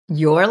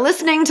You're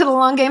listening to the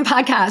Long Game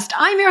Podcast.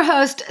 I'm your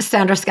host,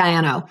 Sandra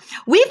Scaiano.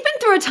 We've been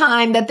through a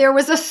time that there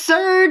was a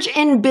surge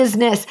in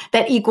business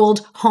that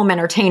equaled home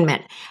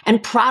entertainment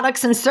and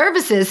products and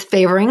services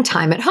favoring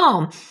time at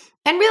home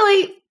and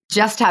really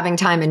just having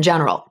time in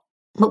general.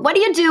 But what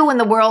do you do when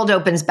the world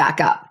opens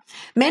back up?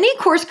 Many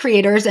course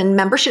creators and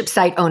membership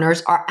site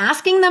owners are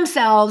asking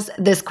themselves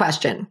this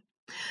question.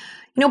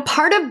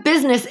 Part of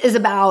business is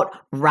about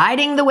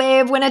riding the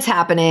wave when it's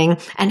happening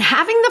and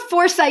having the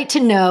foresight to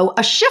know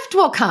a shift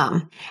will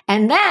come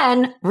and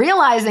then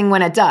realizing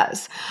when it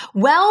does,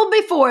 well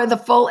before the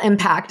full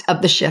impact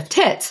of the shift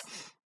hits.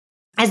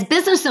 As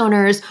business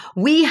owners,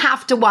 we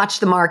have to watch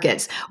the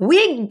markets.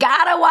 We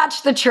gotta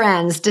watch the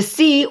trends to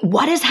see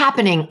what is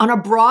happening on a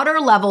broader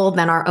level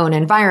than our own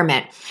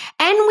environment.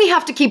 And we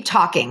have to keep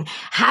talking,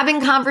 having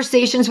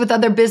conversations with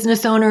other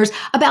business owners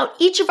about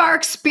each of our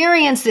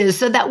experiences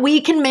so that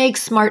we can make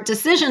smart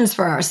decisions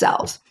for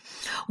ourselves.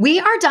 We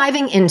are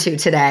diving into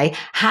today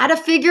how to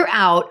figure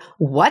out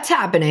what's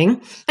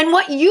happening and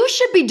what you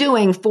should be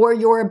doing for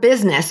your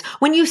business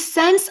when you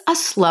sense a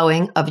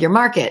slowing of your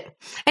market.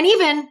 And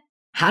even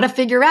how to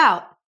figure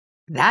out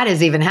that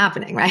is even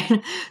happening,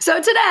 right? So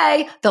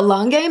today, the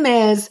long game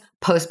is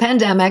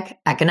post-pandemic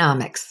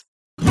economics.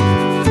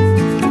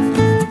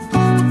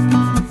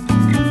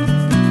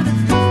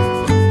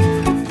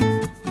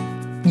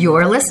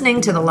 You're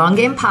listening to the Long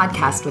Game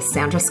Podcast with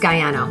Sandra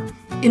Scaiano.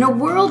 In a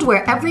world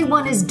where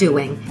everyone is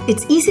doing,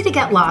 it's easy to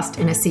get lost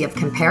in a sea of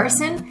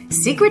comparison,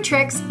 secret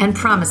tricks, and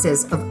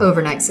promises of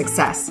overnight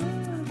success.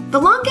 The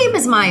long game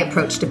is my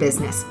approach to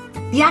business.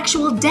 The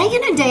actual day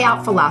in and day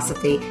out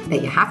philosophy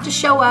that you have to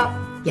show up,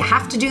 you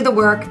have to do the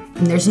work,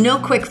 and there's no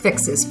quick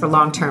fixes for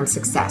long-term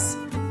success.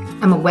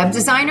 I'm a web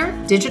designer,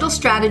 digital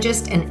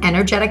strategist, and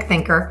energetic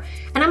thinker,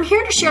 and I'm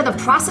here to share the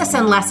process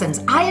and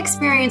lessons I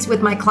experience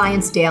with my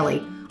clients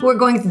daily who are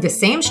going through the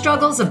same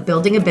struggles of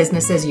building a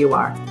business as you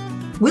are.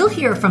 We'll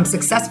hear from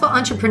successful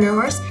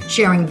entrepreneurs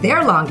sharing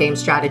their long game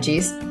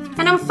strategies,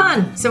 and I'm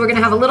fun, so we're going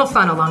to have a little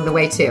fun along the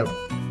way too.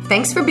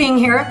 Thanks for being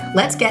here.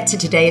 Let's get to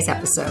today's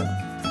episode.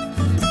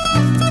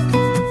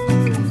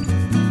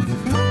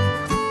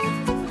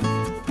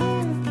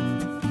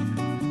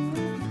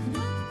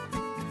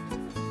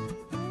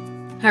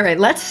 All right,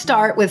 let's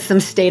start with some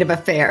state of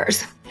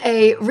affairs.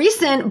 A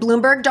recent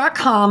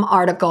Bloomberg.com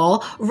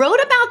article wrote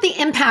about the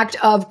impact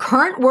of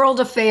current world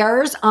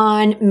affairs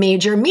on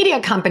major media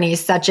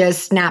companies such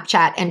as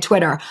Snapchat and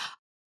Twitter.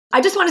 I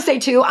just want to say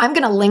too, I'm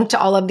going to link to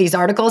all of these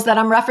articles that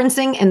I'm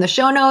referencing in the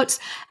show notes,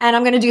 and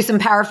I'm going to do some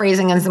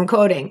paraphrasing and some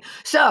quoting.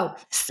 So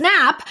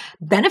Snap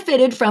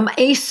benefited from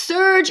a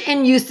surge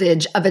in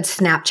usage of its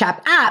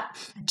Snapchat app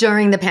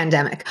during the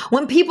pandemic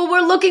when people were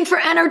looking for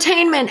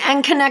entertainment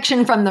and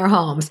connection from their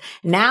homes.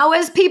 Now,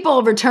 as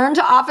people return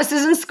to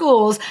offices and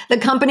schools, the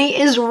company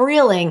is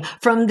reeling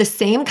from the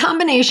same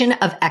combination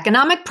of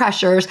economic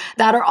pressures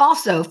that are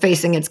also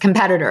facing its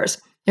competitors.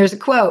 Here's a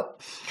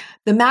quote.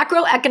 The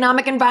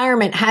macroeconomic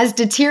environment has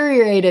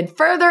deteriorated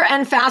further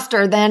and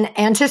faster than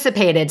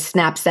anticipated,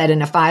 Snap said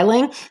in a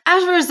filing.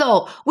 As a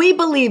result, we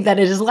believe that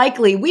it is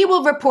likely we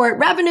will report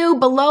revenue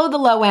below the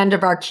low end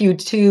of our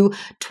Q2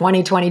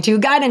 2022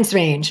 guidance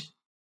range.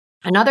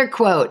 Another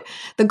quote,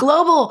 the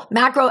global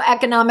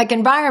macroeconomic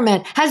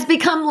environment has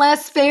become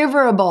less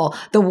favorable.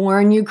 The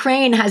war in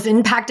Ukraine has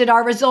impacted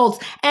our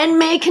results and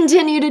may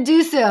continue to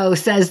do so,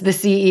 says the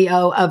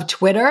CEO of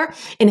Twitter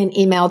in an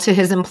email to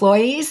his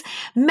employees.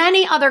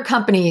 Many other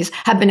companies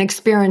have been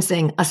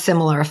experiencing a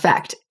similar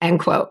effect, end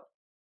quote.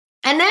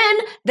 And then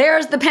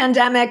there's the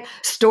pandemic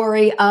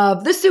story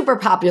of the super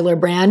popular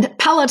brand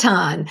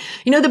Peloton.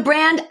 The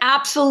brand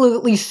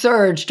absolutely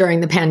surged during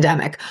the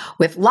pandemic.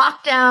 With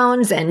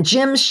lockdowns and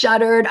gyms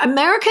shuttered,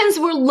 Americans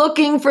were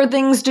looking for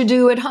things to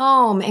do at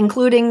home,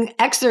 including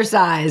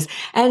exercise.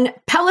 And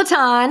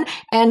Peloton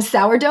and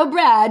sourdough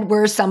bread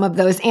were some of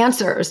those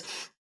answers.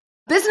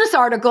 Business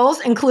articles,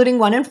 including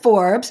one in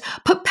Forbes,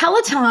 put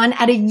Peloton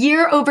at a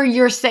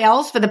year-over-year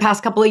sales for the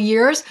past couple of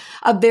years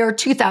of their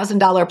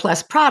 $2,000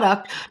 plus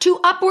product to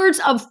upwards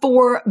of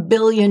 $4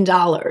 billion.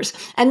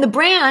 And the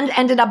brand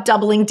ended up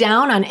doubling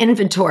down on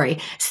inventory,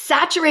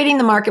 saturating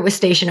the market with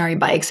stationary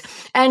bikes.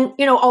 And,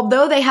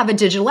 although they have a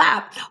digital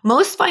app,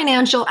 most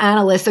financial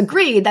analysts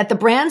agree that the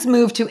brand's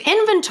move to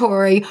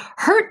inventory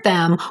hurt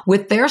them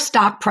with their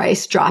stock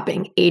price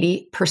dropping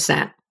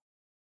 80%.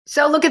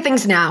 So look at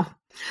things now.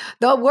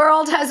 The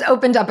world has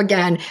opened up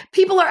again.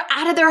 People are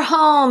out of their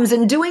homes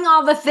and doing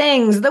all the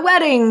things, the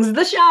weddings,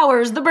 the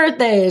showers, the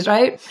birthdays,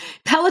 right?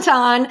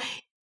 Peloton,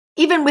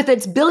 even with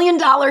its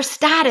billion-dollar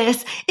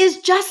status,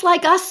 is just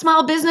like us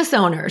small business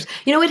owners.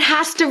 It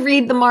has to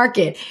read the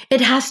market.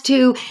 It has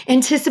to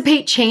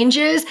anticipate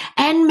changes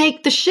and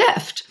make the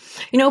shift.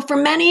 For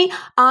many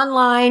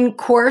online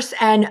course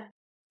and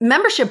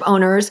membership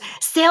owners,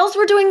 sales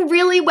were doing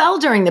really well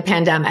during the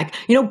pandemic.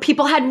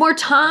 People had more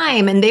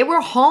time and they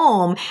were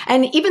home.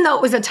 And even though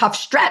it was a tough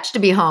stretch to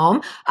be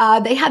home,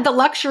 they had the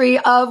luxury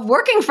of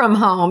working from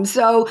home.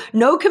 So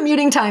no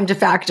commuting time to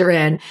factor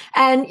in.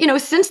 And,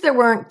 since there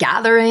weren't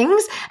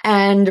gatherings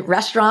and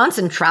restaurants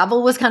and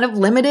travel was kind of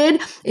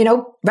limited,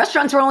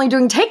 restaurants were only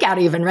doing takeout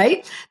even,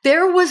 right?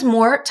 There was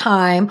more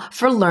time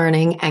for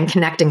learning and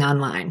connecting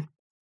online.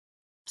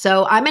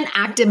 So I'm an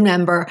active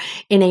member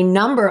in a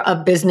number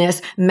of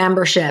business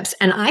memberships,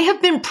 and I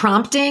have been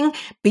prompting,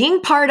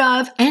 being part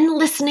of, and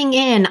listening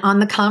in on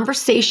the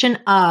conversation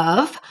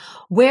of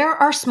where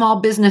are small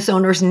business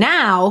owners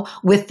now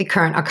with the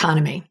current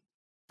economy?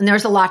 And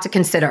there's a lot to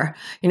consider.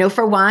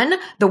 For one,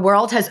 the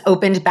world has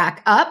opened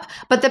back up,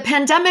 but the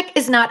pandemic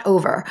is not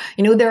over.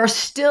 There are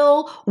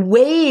still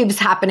waves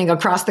happening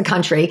across the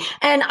country.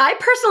 And I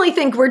personally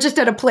think we're just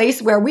at a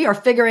place where we are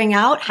figuring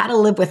out how to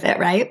live with it,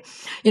 right?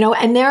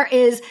 And there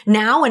is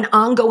now an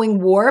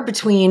ongoing war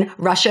between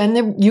Russia and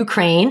the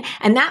Ukraine,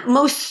 and that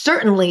most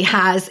certainly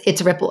has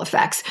its ripple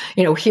effects.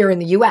 Here in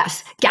the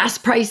US, gas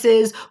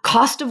prices,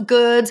 cost of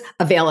goods,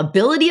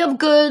 availability of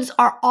goods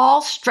are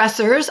all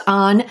stressors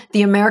on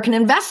the American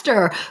investor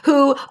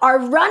who are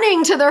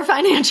running to their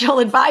financial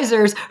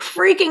advisors,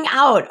 freaking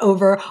out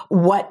over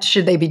what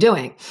should they be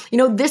doing.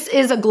 This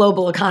is a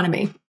global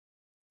economy.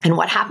 And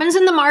what happens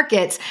in the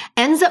markets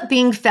ends up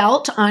being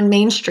felt on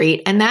Main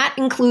Street, and that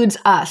includes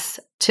us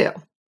too.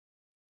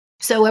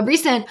 So a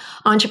recent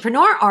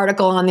entrepreneur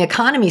article on The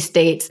Economy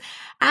states,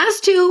 as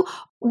to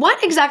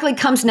what exactly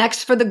comes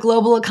next for the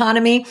global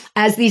economy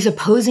as these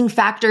opposing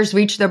factors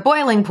reach their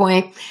boiling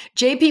point,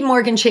 JP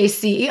Morgan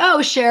Chase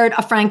CEO shared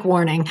a frank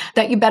warning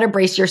that you better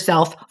brace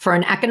yourself for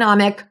an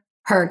economic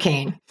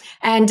hurricane.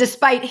 And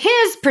despite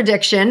his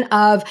prediction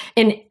of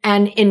an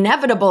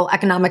inevitable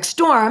economic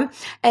storm,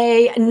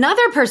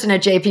 another person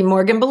at JP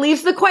Morgan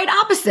believes the quite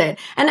opposite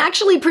and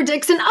actually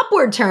predicts an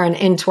upward turn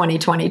in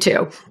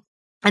 2022.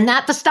 And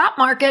that the stock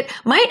market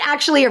might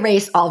actually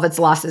erase all of its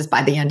losses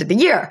by the end of the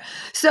year.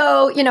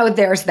 So,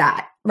 there's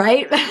that,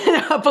 right?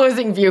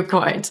 Opposing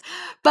viewpoints.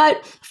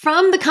 But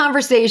from the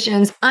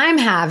conversations I'm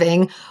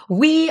having,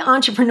 we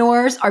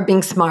entrepreneurs are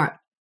being smart.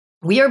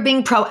 We are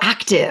being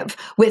proactive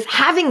with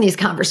having these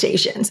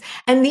conversations.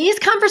 And these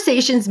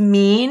conversations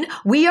mean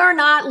we are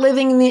not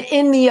living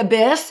in the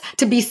abyss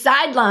to be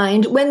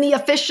sidelined when the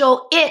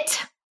official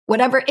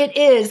whatever it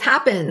is,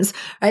 happens,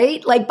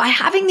 right? Like by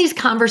having these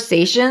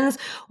conversations,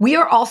 we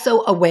are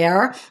also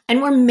aware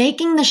and we're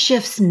making the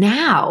shifts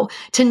now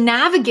to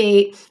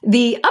navigate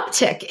the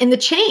uptick in the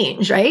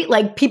change, right?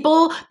 Like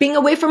people being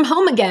away from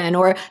home again,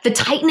 or the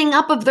tightening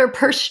up of their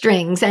purse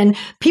strings, and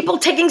people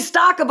taking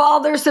stock of all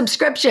their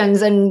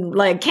subscriptions and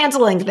like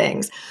canceling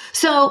things.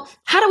 So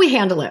how do we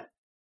handle it?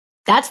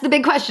 That's the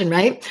big question,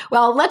 right?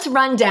 Well, let's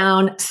run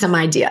down some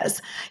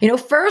ideas.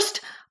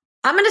 First,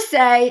 I'm going to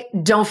say,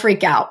 don't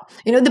freak out.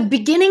 The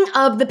beginning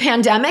of the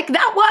pandemic,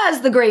 that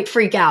was the great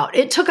freak out.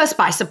 It took us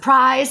by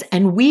surprise,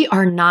 and we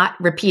are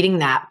not repeating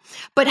that.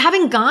 But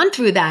having gone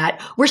through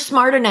that, we're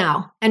smarter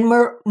now and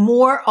we're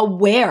more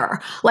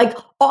aware. Like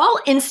all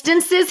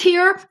instances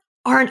here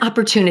are an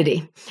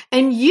opportunity.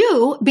 And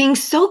you being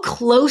so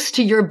close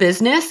to your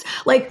business,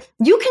 like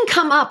you can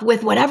come up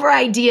with whatever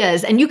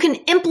ideas and you can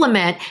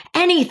implement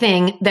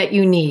anything that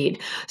you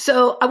need.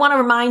 So I want to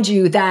remind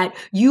you that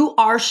you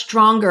are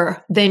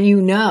stronger than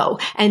you know.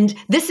 And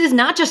this is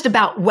not just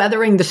about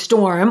weathering the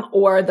storm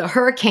or the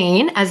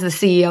hurricane, as the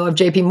CEO of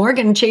JP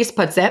Morgan Chase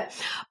puts it,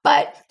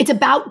 but it's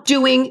about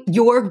doing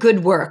your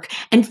good work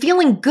and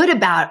feeling good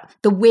about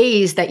the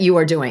ways that you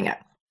are doing it.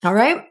 All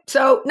right.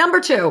 So number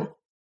 2,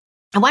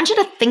 I want you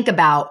to think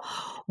about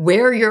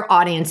where your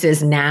audience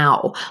is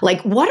now.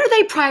 Like, what are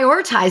they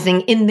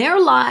prioritizing in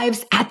their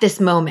lives at this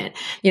moment?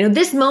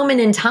 This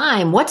moment in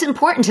time, what's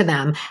important to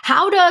them?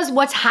 How does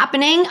what's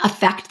happening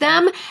affect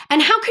them?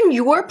 And how can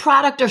your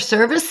product or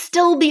service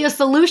still be a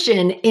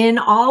solution in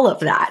all of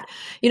that?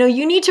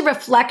 You need to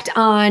reflect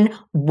on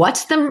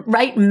what's the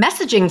right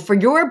messaging for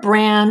your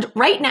brand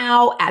right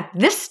now at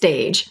this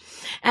stage.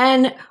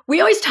 And we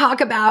always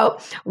talk about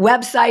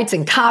websites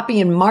and copy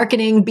and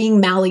marketing being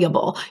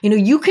malleable.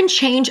 You can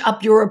change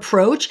up your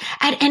approach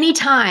at any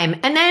time,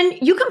 and then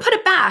you can put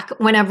it back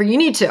whenever you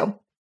need to.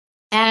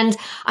 And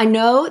I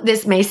know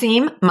this may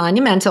seem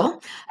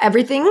monumental,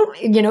 everything,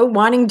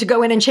 wanting to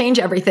go in and change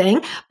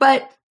everything,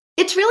 but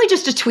it's really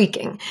just a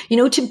tweaking,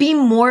 to be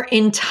more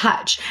in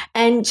touch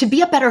and to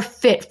be a better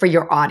fit for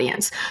your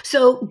audience.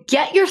 So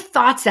get your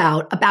thoughts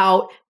out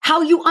about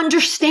how you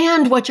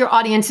understand what your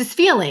audience is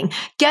feeling.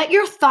 Get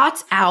your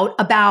thoughts out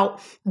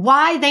about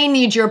why they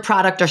need your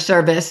product or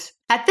service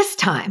at this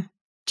time,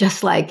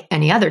 just like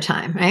any other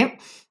time, right?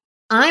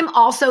 I'm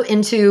also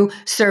into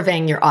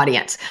surveying your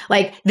audience.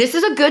 Like, this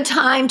is a good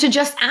time to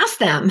just ask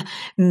them.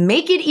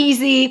 Make it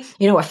easy,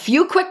 a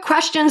few quick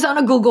questions on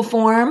a Google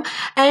form.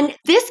 And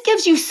this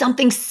gives you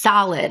something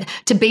solid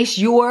to base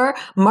your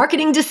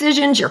marketing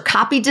decisions, your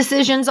copy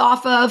decisions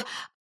off of.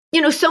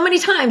 so many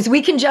times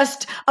we can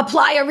just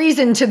apply a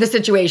reason to the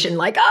situation,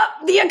 like, oh,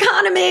 the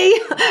economy,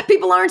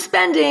 people aren't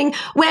spending,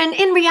 when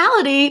in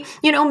reality,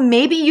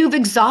 maybe you've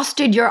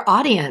exhausted your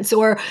audience,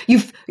 or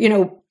you've,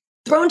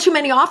 thrown too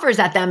many offers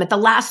at them at the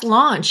last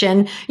launch.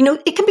 And,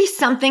 it can be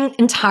something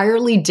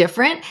entirely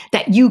different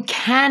that you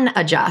can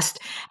adjust.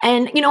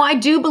 And, I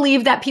do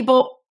believe that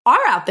people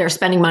are out there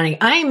spending money.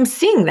 I'm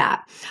seeing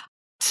that.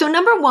 So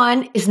number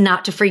one is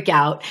not to freak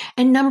out.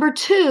 And number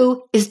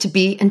two is to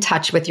be in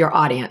touch with your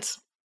audience.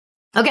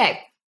 Okay.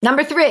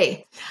 Number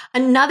three,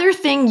 another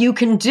thing you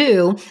can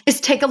do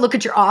is take a look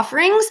at your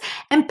offerings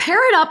and pair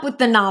it up with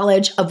the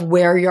knowledge of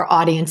where your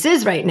audience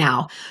is right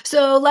now.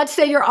 So let's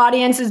say your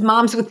audience is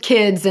moms with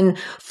kids, and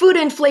food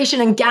inflation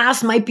and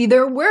gas might be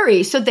their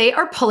worry, so they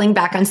are pulling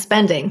back on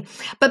spending.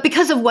 But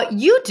because of what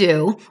you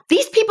do,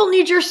 these people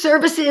need your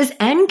services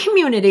and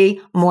community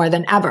more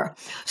than ever.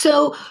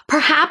 So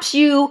perhaps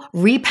you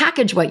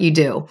repackage what you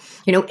do.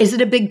 Is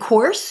it a big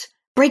course?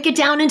 Break it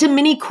down into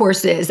mini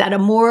courses at a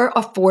more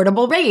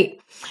affordable rate.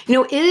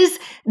 Is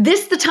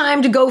this the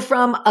time to go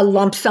from a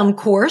lump sum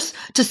course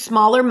to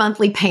smaller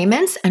monthly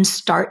payments and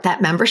start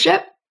that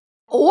membership?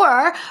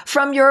 Or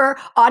from your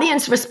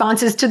audience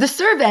responses to the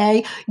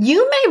survey,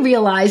 you may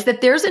realize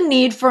that there's a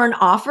need for an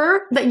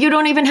offer that you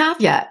don't even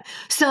have yet.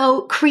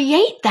 So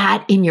create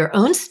that in your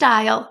own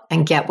style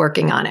and get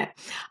working on it.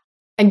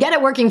 And get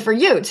it working for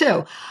you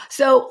too.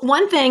 So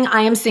one thing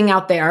I am seeing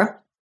out there,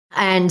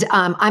 and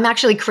I'm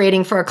actually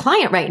creating for a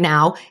client right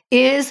now,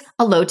 is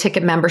a low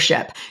ticket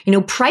membership.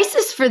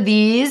 Prices for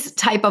these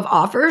type of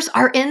offers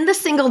are in the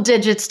single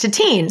digits to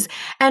teens.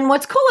 And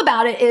what's cool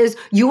about it is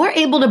you are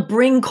able to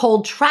bring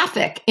cold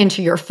traffic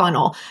into your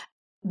funnel.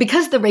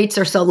 Because the rates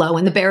are so low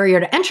and the barrier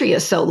to entry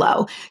is so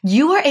low,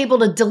 you are able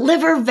to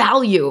deliver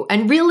value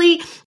and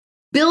really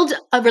build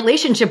a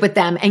relationship with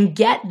them and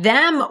get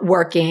them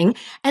working.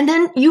 And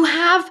then you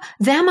have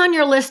them on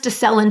your list to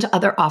sell into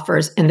other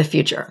offers in the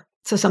future.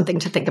 So something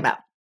to think about.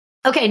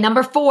 Okay,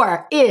 number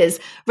 4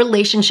 is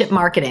relationship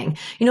marketing.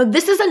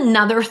 This is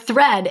another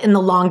thread in the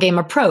long game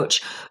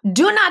approach.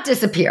 Do not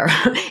disappear.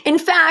 In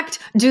fact,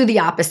 do the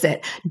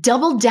opposite.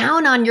 Double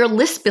down on your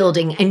list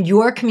building and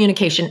your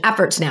communication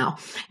efforts now.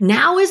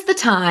 Now is the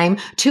time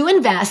to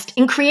invest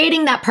in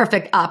creating that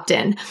perfect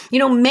opt-in.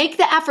 Make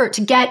the effort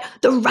to get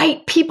the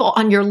right people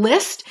on your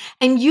list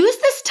and use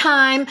this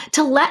time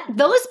to let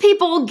those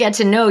people get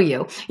to know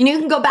you. You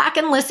can go back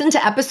and listen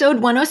to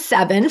episode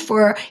 107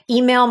 for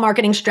email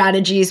marketing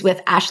strategies with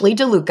Ashley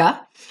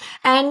DeLuca.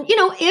 And,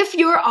 if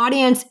your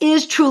audience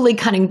is truly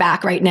cutting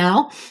back right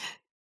now,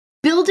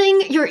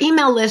 building your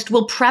email list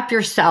will prep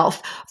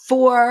yourself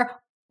for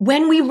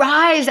when we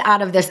rise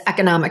out of this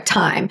economic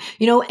time,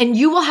 and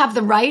you will have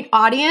the right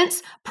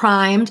audience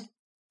primed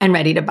and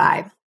ready to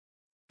buy.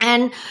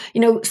 And,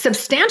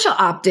 substantial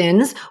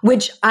opt-ins,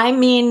 which I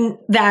mean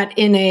that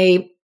in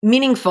a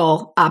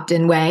meaningful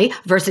opt-in way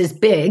versus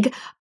big,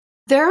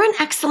 they're an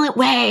excellent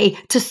way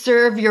to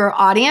serve your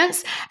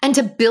audience and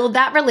to build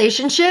that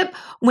relationship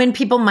when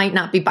people might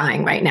not be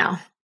buying right now.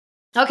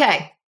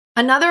 Okay,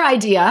 another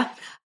idea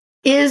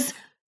is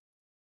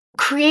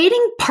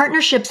creating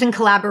partnerships and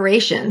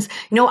collaborations.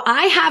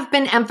 I have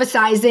been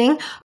emphasizing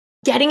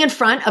getting in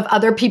front of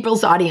other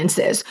people's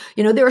audiences.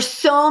 There are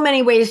so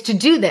many ways to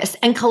do this,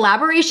 and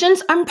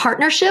collaborations and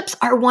partnerships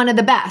are one of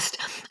the best.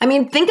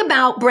 Think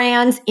about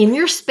brands in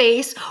your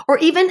space or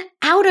even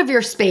out of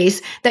your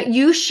space that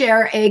you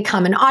share a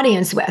common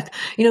audience with.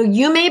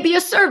 You may be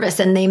a service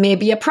and they may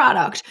be a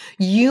product.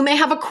 You may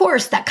have a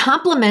course that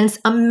complements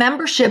a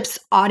membership's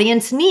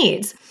audience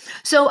needs.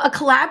 So a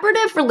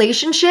collaborative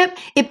relationship,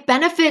 it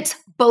benefits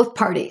both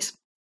parties.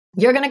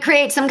 You're going to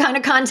create some kind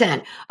of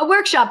content, a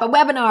workshop, a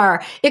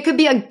webinar. It could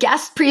be a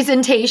guest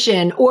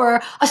presentation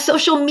or a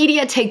social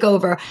media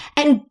takeover.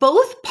 And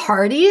both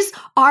parties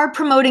are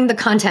promoting the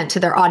content to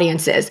their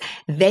audiences.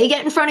 They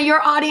get in front of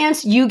your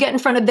audience. You get in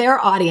front of their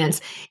audience.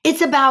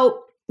 It's about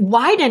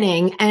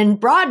widening and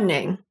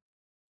broadening.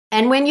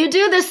 And when you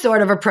do this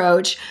sort of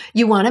approach,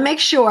 you want to make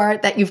sure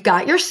that you've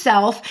got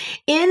yourself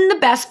in the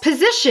best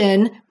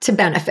position to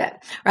benefit,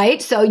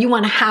 right? So you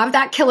want to have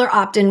that killer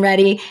opt-in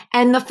ready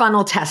and the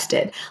funnel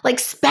tested.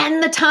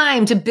 Spend the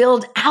time to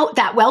build out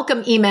that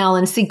welcome email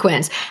and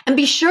sequence, and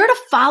be sure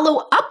to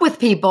follow up with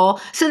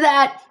people so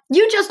that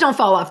you just don't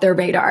fall off their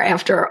radar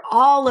after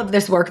all of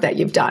this work that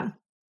you've done.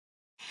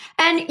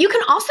 And you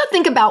can also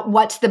think about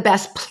what's the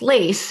best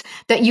place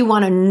that you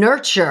want to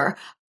nurture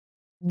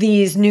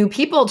these new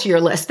people to your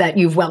list that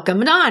you've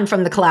welcomed on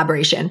from the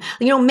collaboration.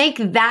 Make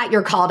that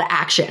your call to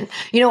action.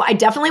 I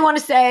definitely want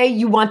to say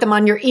you want them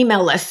on your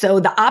email list. So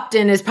the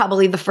opt-in is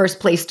probably the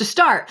first place to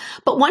start.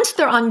 But once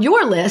they're on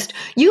your list,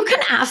 you can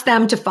ask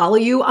them to follow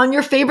you on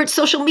your favorite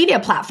social media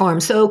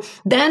platform. So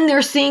then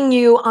they're seeing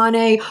you on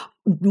a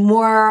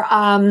more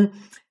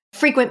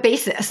frequent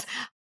basis.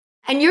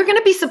 And you're going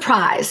to be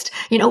surprised,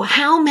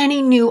 how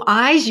many new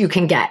eyes you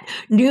can get,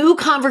 new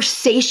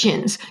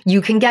conversations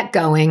you can get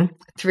going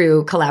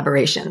through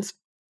collaborations.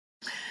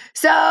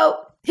 So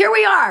here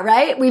we are,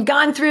 right? We've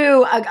gone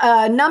through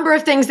a number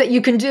of things that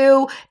you can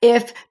do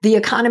if the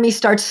economy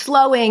starts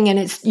slowing and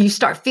you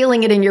start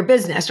feeling it in your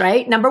business,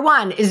 right? Number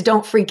one is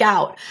don't freak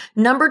out.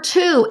 Number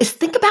two is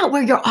think about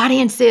where your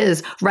audience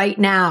is right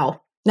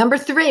now. Number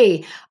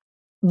three,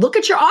 look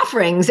at your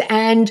offerings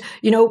and,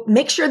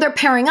 make sure they're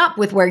pairing up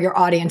with where your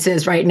audience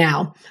is right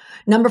now.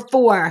 Number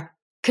four,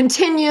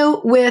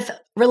 continue with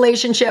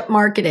relationship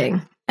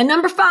marketing. And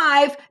number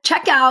five,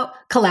 check out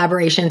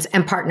collaborations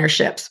and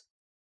partnerships.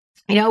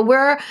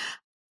 We're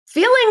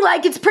feeling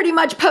like it's pretty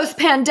much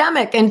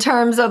post-pandemic in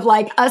terms of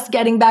like us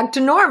getting back to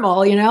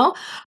normal,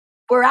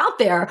 We're out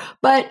there,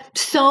 but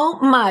so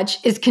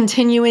much is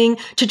continuing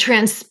to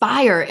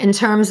transpire in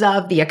terms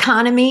of the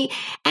economy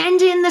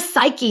and in the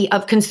psyche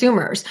of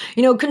consumers.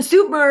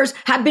 Consumers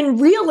have been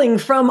reeling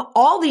from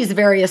all these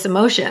various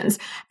emotions.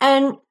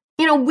 And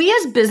we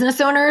as business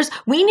owners,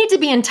 we need to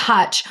be in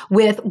touch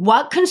with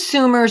what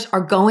consumers are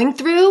going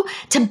through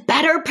to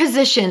better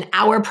position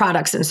our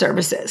products and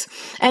services.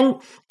 And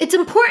it's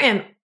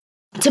important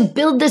to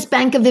build this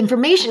bank of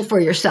information for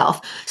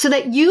yourself so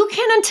that you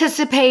can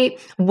anticipate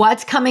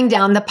what's coming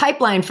down the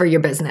pipeline for your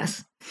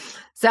business.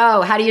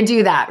 So how do you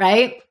do that,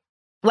 right?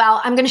 Well,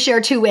 I'm going to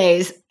share two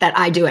ways that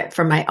I do it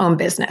for my own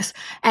business.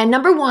 And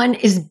number one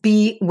is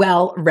be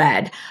well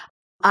read.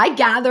 I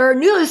gather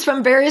news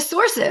from various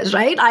sources,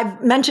 right?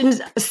 I've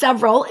mentioned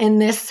several in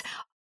this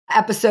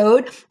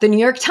episode: the New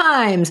York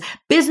Times,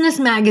 business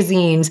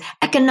magazines,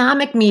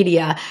 economic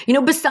media.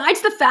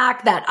 Besides the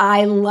fact that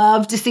I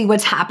love to see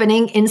what's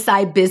happening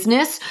inside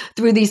business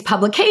through these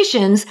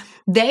publications,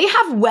 they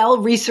have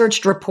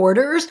well-researched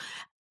reporters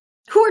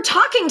who are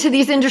talking to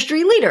these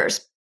industry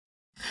leaders.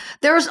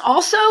 There's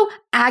also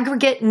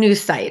aggregate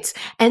news sites,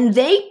 and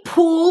they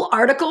pull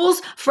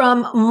articles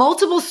from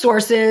multiple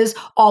sources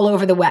all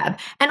over the web.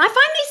 And I find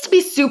these to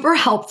be super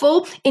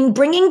helpful in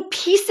bringing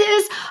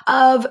pieces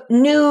of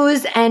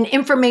news and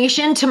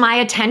information to my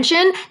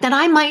attention that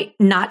I might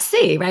not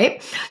see,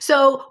 right?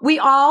 So we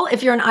all,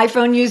 if you're an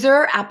iPhone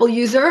user, Apple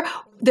user,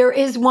 there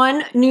is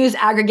one news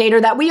aggregator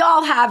that we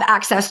all have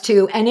access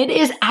to, and it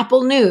is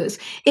Apple News.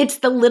 It's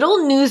the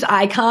little news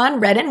icon,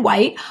 red and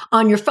white,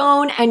 on your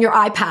phone and your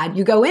iPad.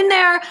 You go in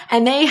there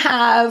and they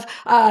have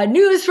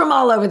news from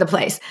all over the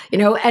place,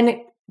 and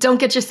don't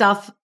get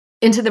yourself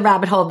into the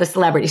rabbit hole of the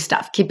celebrity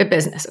stuff. Keep it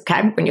business,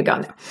 okay, when you go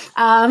in there.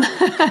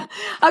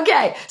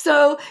 Okay,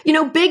 so,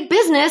 big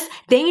business,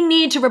 they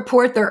need to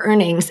report their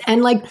earnings.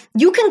 And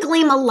you can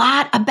glean a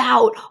lot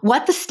about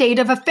what the state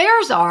of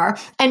affairs are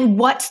and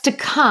what's to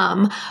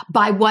come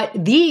by what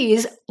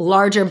these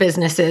larger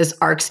businesses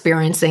are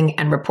experiencing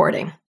and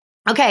reporting.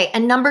 Okay,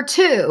 and number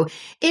two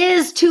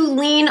is to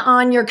lean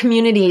on your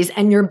communities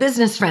and your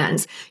business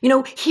friends.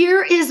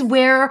 Here is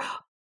where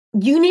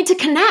you need to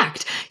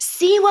connect.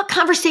 See what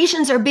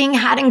conversations are being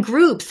had in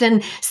groups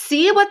and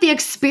see what the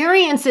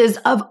experiences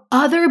of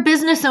other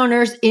business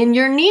owners in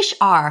your niche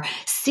are.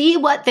 See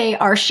what they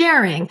are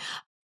sharing.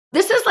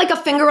 This is like a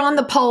finger on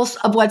the pulse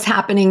of what's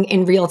happening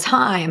in real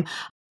time.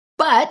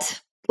 But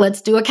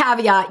let's do a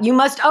caveat. You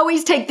must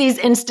always take these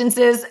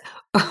instances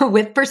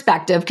with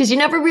perspective because you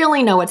never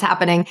really know what's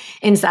happening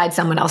inside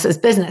someone else's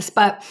business.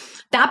 But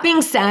that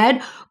being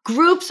said,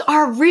 groups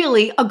are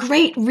really a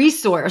great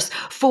resource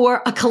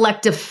for a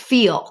collective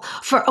feel,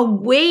 for a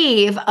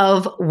wave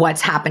of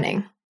what's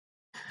happening.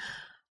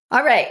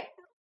 All right,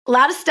 a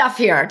lot of stuff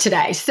here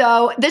today.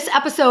 So this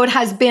episode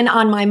has been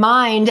on my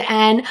mind,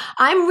 and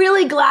I'm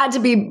really glad to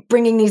be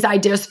bringing these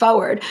ideas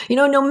forward.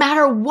 No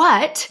matter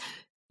what,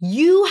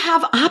 you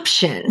have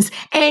options,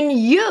 and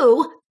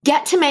you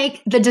get to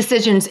make the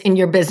decisions in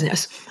your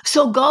business.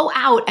 So go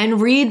out and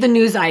read the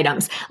news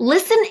items,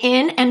 listen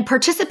in and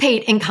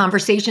participate in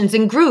conversations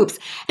in groups,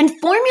 and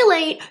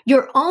formulate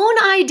your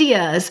own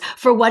ideas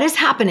for what is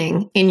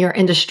happening in your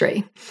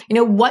industry.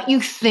 What you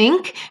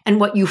think and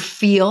what you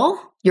feel,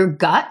 your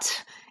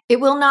gut, it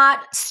will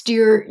not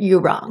steer you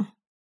wrong.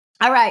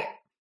 All right.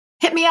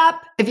 Hit me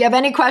up if you have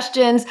any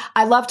questions.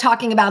 I love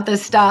talking about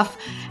this stuff,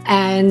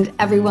 and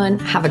everyone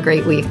have a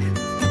great week.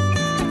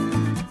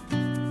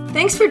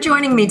 Thanks for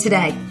joining me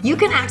today. You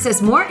can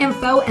access more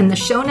info in the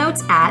show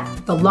notes at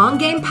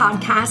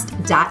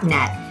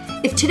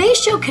thelonggamepodcast.net. If today's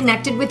show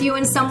connected with you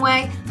in some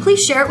way,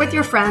 please share it with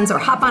your friends or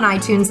hop on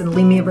iTunes and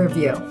leave me a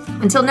review.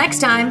 Until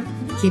next time,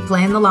 keep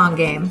playing the long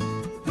game.